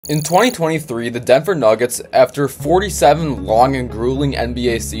In 2023, the Denver Nuggets, after 47 long and grueling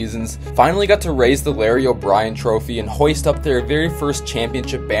NBA seasons, finally got to raise the Larry O'Brien Trophy and hoist up their very first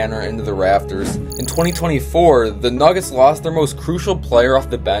championship banner into the rafters. In 2024, the Nuggets lost their most crucial player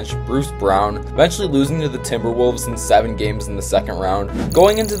off the bench, Bruce Brown, eventually losing to the Timberwolves in 7 games in the second round.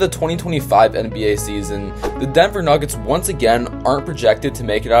 Going into the 2025 NBA season, the Denver Nuggets once again aren't projected to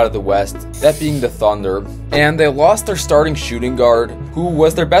make it out of the West, that being the Thunder, and they lost their starting shooting guard, who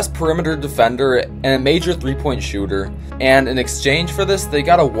was their best perimeter defender and a major three-point shooter, and in exchange for this, they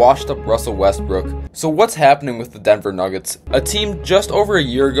got a washed-up Russell Westbrook. So what's happening with the Denver Nuggets? A team just over a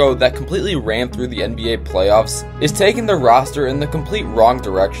year ago that completely ran through the NBA playoffs is taking their roster in the complete wrong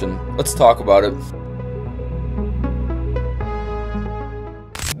direction. Let's talk about it.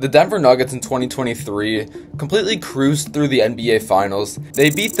 The Denver Nuggets in 2023 completely cruised through the NBA Finals.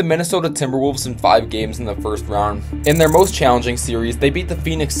 They beat the Minnesota Timberwolves in 5 games in the first round. In their most challenging series, they beat the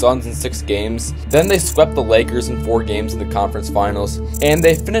Phoenix Suns in 6 games. Then they swept the Lakers in 4 games in the conference finals. And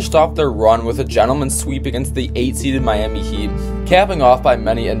they finished off their run with a gentleman's sweep against the 8-seeded Miami Heat, capping off by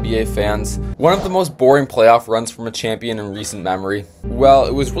many NBA fans one of the most boring playoff runs from a champion in recent memory. Well,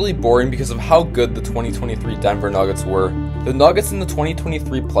 it was really boring because of how good the 2023 Denver Nuggets were. The Nuggets in the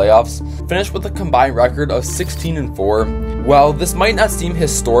 2023 playoffs finished with a combined record of 16-4. While this might not seem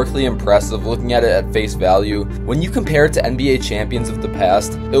historically impressive looking at it at face value, when you compare it to NBA champions of the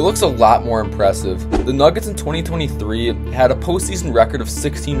past, it looks a lot more impressive. The Nuggets in 2023 had a postseason record of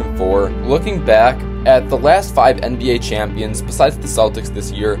 16-4. Looking back at the last 5 NBA champions, besides the Celtics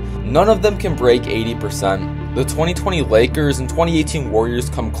this year, none of them can break 80%. The 2020 Lakers and 2018 Warriors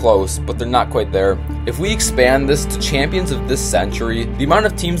come close, but they're not quite there. If we expand this to champions of this century, the amount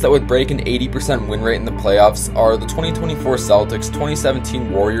of teams that would break an 80% win rate in the playoffs are the 2024 Celtics,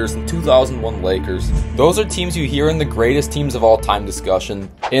 2017 Warriors, and 2001 Lakers. Those are teams you hear in the greatest teams of all time discussion.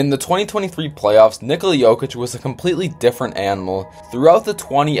 In the 2023 playoffs, Nikola Jokic was a completely different animal. Throughout the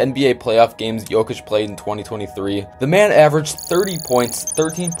 20 NBA playoff games Jokic played in 2023, the man averaged 30 points,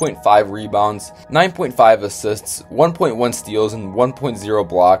 13.5 rebounds, 9.5 assists, 1.1 steals, and 1.0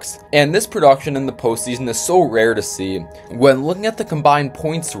 blocks. And this production in the postseason is so rare to see. When looking at the combined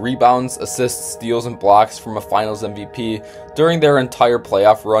points, rebounds, assists, steals, and blocks from a Finals MVP during their entire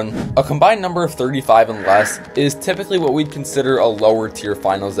playoff run, a combined number of 35 and less is typically what we'd consider a lower tier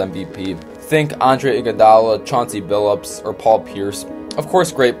Finals MVP. Think Andre Iguodala, Chauncey Billups, or Paul Pierce. Of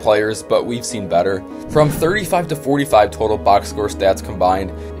course, great players, but we've seen better. From 35 to 45 total box score stats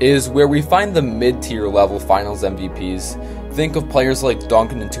combined is where we find the mid-tier level Finals MVPs. Think of players like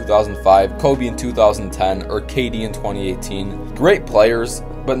Duncan in 2005, Kobe in 2010, or KD in 2018. Great players,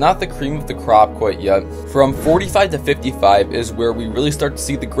 but not the cream of the crop quite yet. From 45 to 55 is where we really start to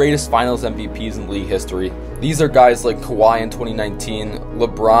see the greatest Finals MVPs in league history. These are guys like Kawhi in 2019,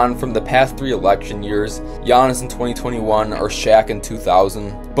 LeBron from the past 3 election years, Giannis in 2021, or Shaq in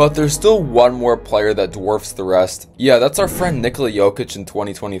 2000. But there's still one more player that dwarfs the rest. Yeah, that's our friend Nikola Jokic in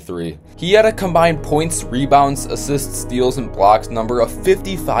 2023. He had a combined points, rebounds, assists, steals, and blocks number of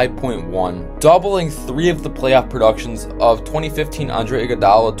 55.1, doubling 3 of the playoff productions of 2015 Andre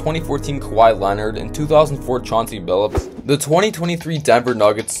Iguodala, 2014 Kawhi Leonard, and 2004 Chauncey Billups. The 2023 Denver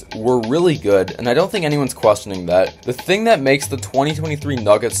Nuggets were really good, and I don't think anyone's questioning that. The thing that makes the 2023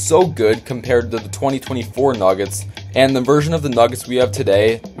 Nuggets so good compared to the 2024 Nuggets and the version of the Nuggets we have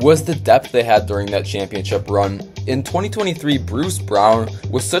today was the depth they had during that championship run. In 2023, Bruce Brown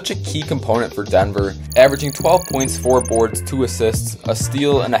was such a key component for Denver, averaging 12 points, 4 boards, 2 assists, a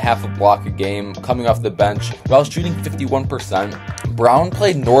steal, and a half a block a game coming off the bench while shooting 51%. Brown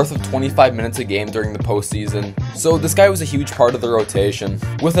played north of 25 minutes a game during the postseason, so this guy was a huge part of the rotation.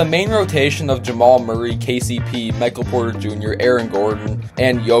 With a main rotation of Jamal Murray, KCP, Michael Porter Jr., Aaron Gordon,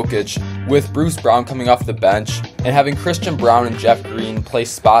 and Jokic, with Bruce Brown coming off the bench, and having Christian Brown and Jeff Green play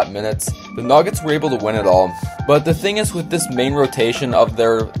spot minutes, the Nuggets were able to win it all. But the thing is with this main rotation of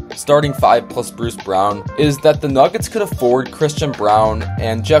their starting 5 plus Bruce Brown is that the Nuggets could afford Christian Brown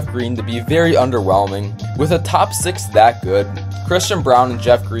and Jeff Green to be very underwhelming. With a top 6 that good, Christian Brown and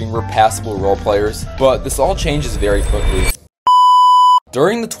Jeff Green were passable role players, but this all changes very quickly.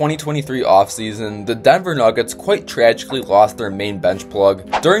 During the 2023 offseason, the Denver Nuggets quite tragically lost their main bench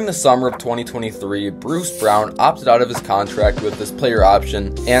plug. During the summer of 2023, Bruce Brown opted out of his contract with this player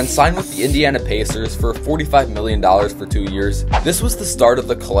option and signed with the Indiana Pacers for $45 million for 2 years. This was the start of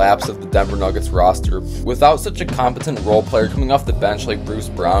the collapse of the Denver Nuggets roster. Without such a competent role player coming off the bench like Bruce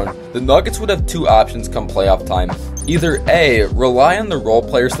Brown, the Nuggets would have 2 options come playoff time. Either A, rely on the role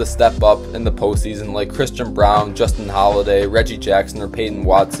players to step up in the postseason like Christian Brown, Justin Holiday, Reggie Jackson, or Peyton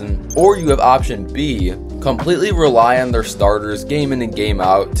Watson, or you have option B, completely rely on their starters game in and game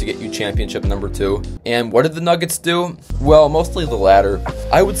out to get you championship number 2. And what did the Nuggets do? Well, mostly the latter.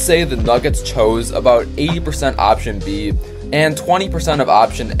 I would say the Nuggets chose about 80% option B and 20% of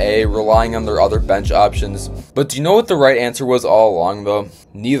option A, relying on their other bench options. But do you know what the right answer was all along though?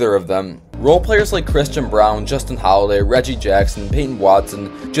 Neither of them. Role players like Christian Braun, Justin Holiday, Reggie Jackson, Peyton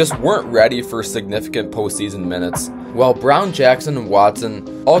Watson just weren't ready for significant postseason minutes. While Brown, Jackson, and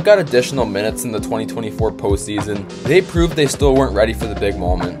Watson all got additional minutes in the 2024 postseason, they proved they still weren't ready for the big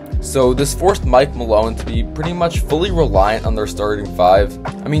moment. So this forced Mike Malone to be pretty much fully reliant on their starting 5.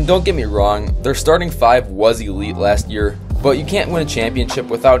 I mean, don't get me wrong, their starting 5 was elite last year, but you can't win a championship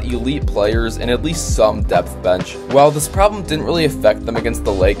without elite players and at least some depth bench. While this problem didn't really affect them against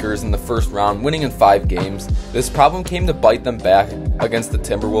the Lakers in the first round, winning in 5 games, this problem came to bite them back against the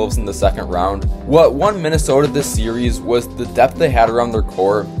Timberwolves in the second round. What won Minnesota this series was the depth they had around their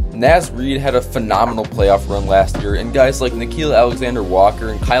core. Naz Reid had a phenomenal playoff run last year, and guys like Nickeil Alexander-Walker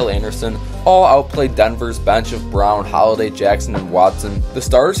and Kyle Anderson all outplayed Denver's bench of Brown, Holiday, Jackson, and Watson. The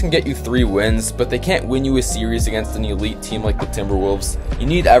starters can get you 3 wins, but they can't win you a series against an elite team like the Timberwolves. You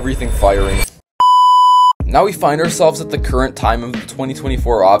need everything firing. Now we find ourselves at the current time of the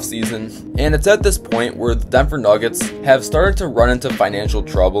 2024 offseason, and it's at this point where the Denver Nuggets have started to run into financial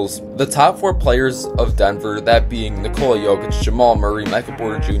troubles. The top 4 players of Denver, that being Nikola Jokic, Jamal Murray, Michael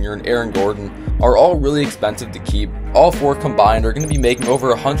Porter Jr., and Aaron Gordon, are all really expensive to keep. All 4 combined are going to be making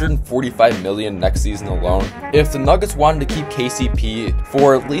over $145 million next season alone. If the Nuggets wanted to keep KCP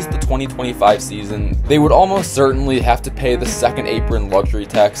for at least the 2025 season, they would almost certainly have to pay the second apron luxury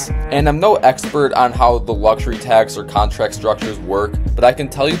tax. And I'm no expert on how the luxury tax or contract structures work, but I can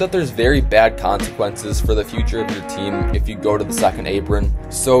tell you that there's very bad consequences for the future of your team if you go to the second apron.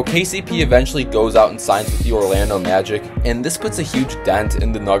 So KCP eventually goes out and signs with the Orlando Magic, and this puts a huge dent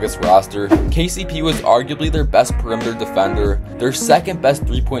in the Nuggets roster. KCP was arguably their best perimeter defender, their second best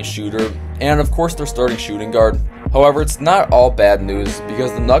 3-point shooter, and of course their starting shooting guard. However, it's not all bad news,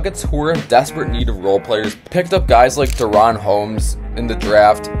 because the Nuggets, who were in desperate need of role players, picked up guys like Deron Holmes in the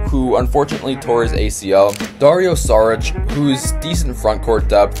draft, who unfortunately tore his ACL, Dario Saric, who's decent frontcourt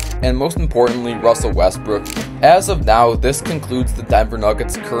depth, and most importantly, Russell Westbrook. As of now, this concludes the Denver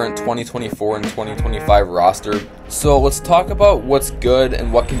Nuggets' current 2024 and 2025 roster. So let's talk about what's good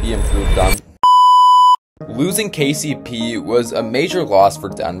and what can be improved on. Losing KCP was a major loss for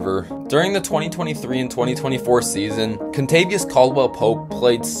Denver. During the 2023 and 2024 season, Kentavious Caldwell-Pope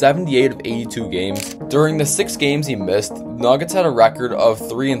played 78 of 82 games. During the 6 games he missed, the Nuggets had a record of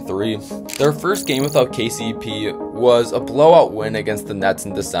 3-3. Their first game without KCP was a blowout win against the Nets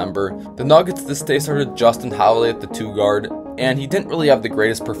in December. The Nuggets this day started Justin Holiday at the 2 guard, and he didn't really have the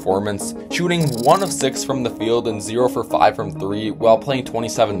greatest performance, shooting 1 of 6 from the field and 0 for 5 from 3 while playing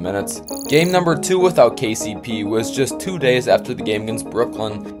 27 minutes. Game number 2 without KCP was just 2 days after the game against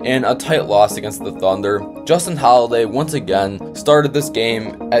Brooklyn in a tight loss against the Thunder. Justin Holiday once again started this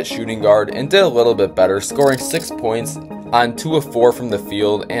game at shooting guard and did a little bit better, scoring 6 points on 2 of 4 from the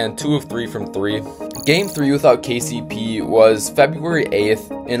field and 2 of 3 from 3. Game 3 without KCP was February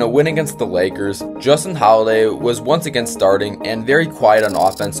 8th in a win against the Lakers. Justin Holiday was once again starting and very quiet on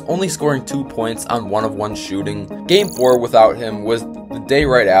offense, only scoring 2 points on 1 of 1 shooting. Game 4 without him was the day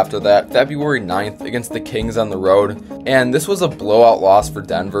right after that, February 9th, against the Kings on the road, and this was a blowout loss for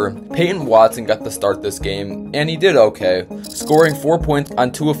Denver. Peyton Watson got to start this game, and he did okay, scoring 4 points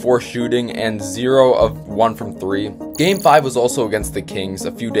on 2 of 4 shooting and 0 of 1 from 3. Game 5 was also against the Kings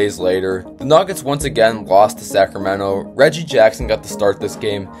a few days later. The Nuggets once again lost to Sacramento. Reggie Jackson got to start this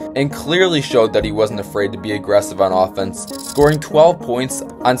game and clearly showed that he wasn't afraid to be aggressive on offense, scoring 12 points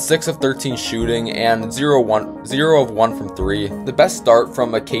on 6 of 13 shooting and 0 of 1 from 3. The best start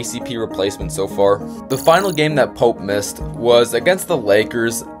from a KCP replacement so far. The final game that Pope missed was against the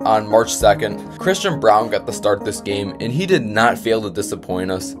Lakers on March 2nd. Christian Braun got to start this game, and he did not fail to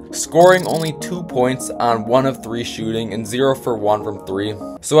disappoint us, scoring only 2 points on 1 of 3 shooting and 0 for 1 from 3.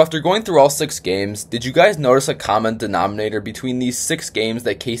 So after going through all 6 games, did you guys notice a common denominator between these 6 games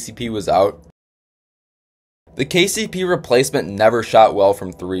that KCP was out? The KCP replacement never shot well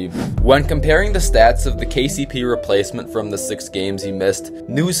from 3. When comparing the stats of the KCP replacement from the 6 games he missed,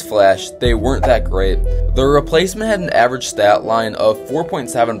 newsflash, they weren't that great. The replacement had an average stat line of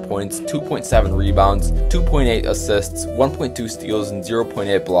 4.7 points, 2.7 rebounds, 2.8 assists, 1.2 steals, and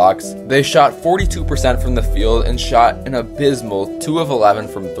 0.8 blocks. They shot 42% from the field and shot an abysmal 2 of 11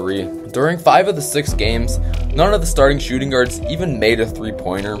 from 3. During 5 of the 6 games, None of the starting shooting guards even made a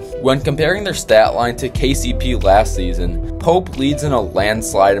three-pointer. When comparing their stat line to KCP last season, Pope leads in a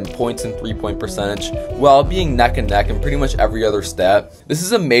landslide in points and three-point percentage, while being neck and neck in pretty much every other stat. This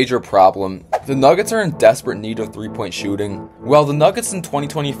is a major problem. The Nuggets are in desperate need of three-point shooting. While the Nuggets in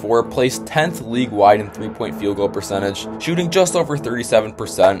 2024 placed 10th league-wide in three-point field goal percentage, shooting just over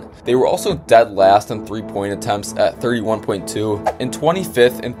 37%, they were also dead last in three-point attempts at 31.2 and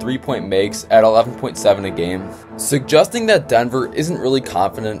 25th in three-point makes at 11.7 a game, suggesting that Denver isn't really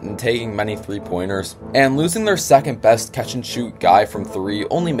confident in taking many three-pointers, and losing their second best catch-and-shoot guy from three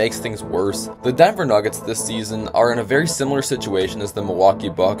only makes things worse. The Denver Nuggets this season are in a very similar situation as the Milwaukee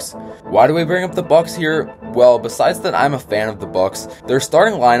Bucks. Why do we bring up the Bucks here? Well, besides that I'm a fan of the Bucks, their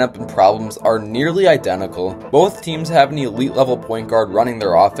starting lineup and problems are nearly identical. Both teams have an elite level point guard running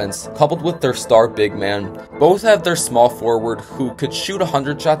their offense, coupled with their star big man. Both have their small forward who could shoot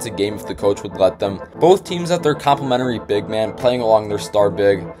 100 shots a game if the coach would let them. Both teams have their complementary big man playing along their star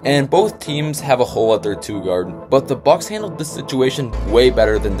big, and both teams have a hole at their two guard. But the Bucks handled this situation way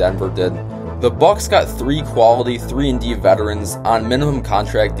better than Denver did. The Bucks got three quality 3-and-D veterans on minimum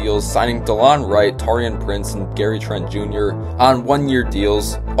contract deals, signing DeLon Wright, Taurean Prince, and Gary Trent Jr. on one-year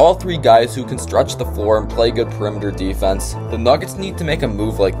deals. All three guys who can stretch the floor and play good perimeter defense. The Nuggets need to make a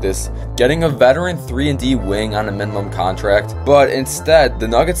move like this, getting a veteran 3-and-D wing on a minimum contract. But instead, the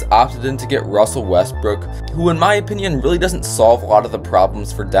Nuggets opted in to get Russell Westbrook, who in my opinion really doesn't solve a lot of the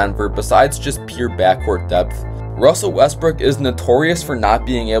problems for Denver besides just pure backcourt depth. Russell Westbrook is notorious for not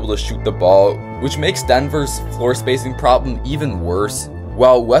being able to shoot the ball, which makes Denver's floor spacing problem even worse.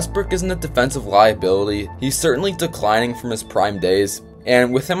 While Westbrook isn't a defensive liability, he's certainly declining from his prime days.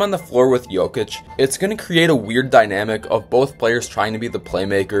 And with him on the floor with Jokic, it's going to create a weird dynamic of both players trying to be the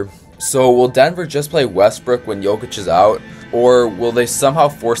playmaker. So will Denver just play Westbrook when Jokic is out, or will they somehow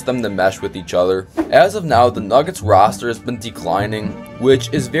force them to mesh with each other? As of now, the Nuggets roster has been declining,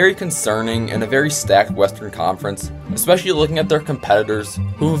 which is very concerning in a very stacked Western Conference, especially looking at their competitors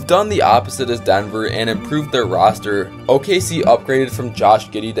who have done the opposite as Denver and improved their roster. OKC upgraded from Josh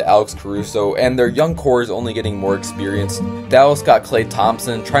Giddey to Alex Caruso, and their young core is only getting more experienced. Dallas got Klay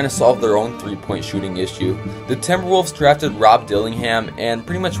Thompson trying to solve their own three-point shooting issue. The Timberwolves drafted Rob Dillingham and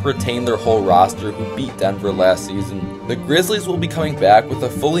pretty much retained their whole roster who beat Denver last season. The Grizzlies will be coming back with a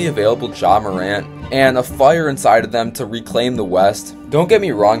fully available Ja Morant and a fire inside of them to reclaim the West. Don't get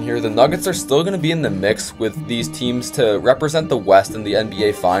me wrong here, the Nuggets are still going to be in the mix with these teams to represent the West in the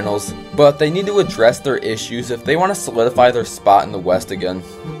NBA Finals, but they need to address their issues if they want to solidify their spot in the West again.